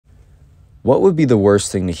What would be the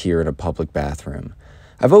worst thing to hear in a public bathroom?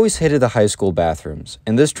 I've always hated the high school bathrooms,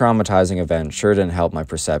 and this traumatizing event sure didn't help my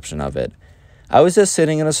perception of it. I was just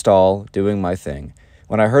sitting in a stall, doing my thing,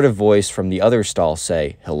 when I heard a voice from the other stall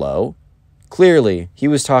say, "Hello?" Clearly, he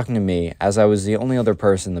was talking to me as I was the only other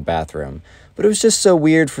person in the bathroom, but it was just so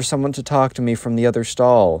weird for someone to talk to me from the other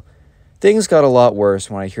stall. Things got a lot worse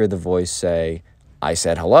when I hear the voice say, "I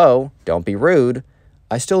said hello, don't be rude."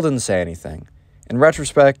 I still didn't say anything. In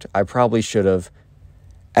retrospect, I probably should have.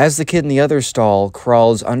 As the kid in the other stall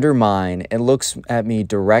crawls under mine and looks at me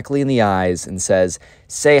directly in the eyes and says,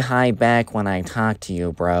 "Say hi back when I talk to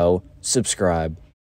you, bro. Subscribe."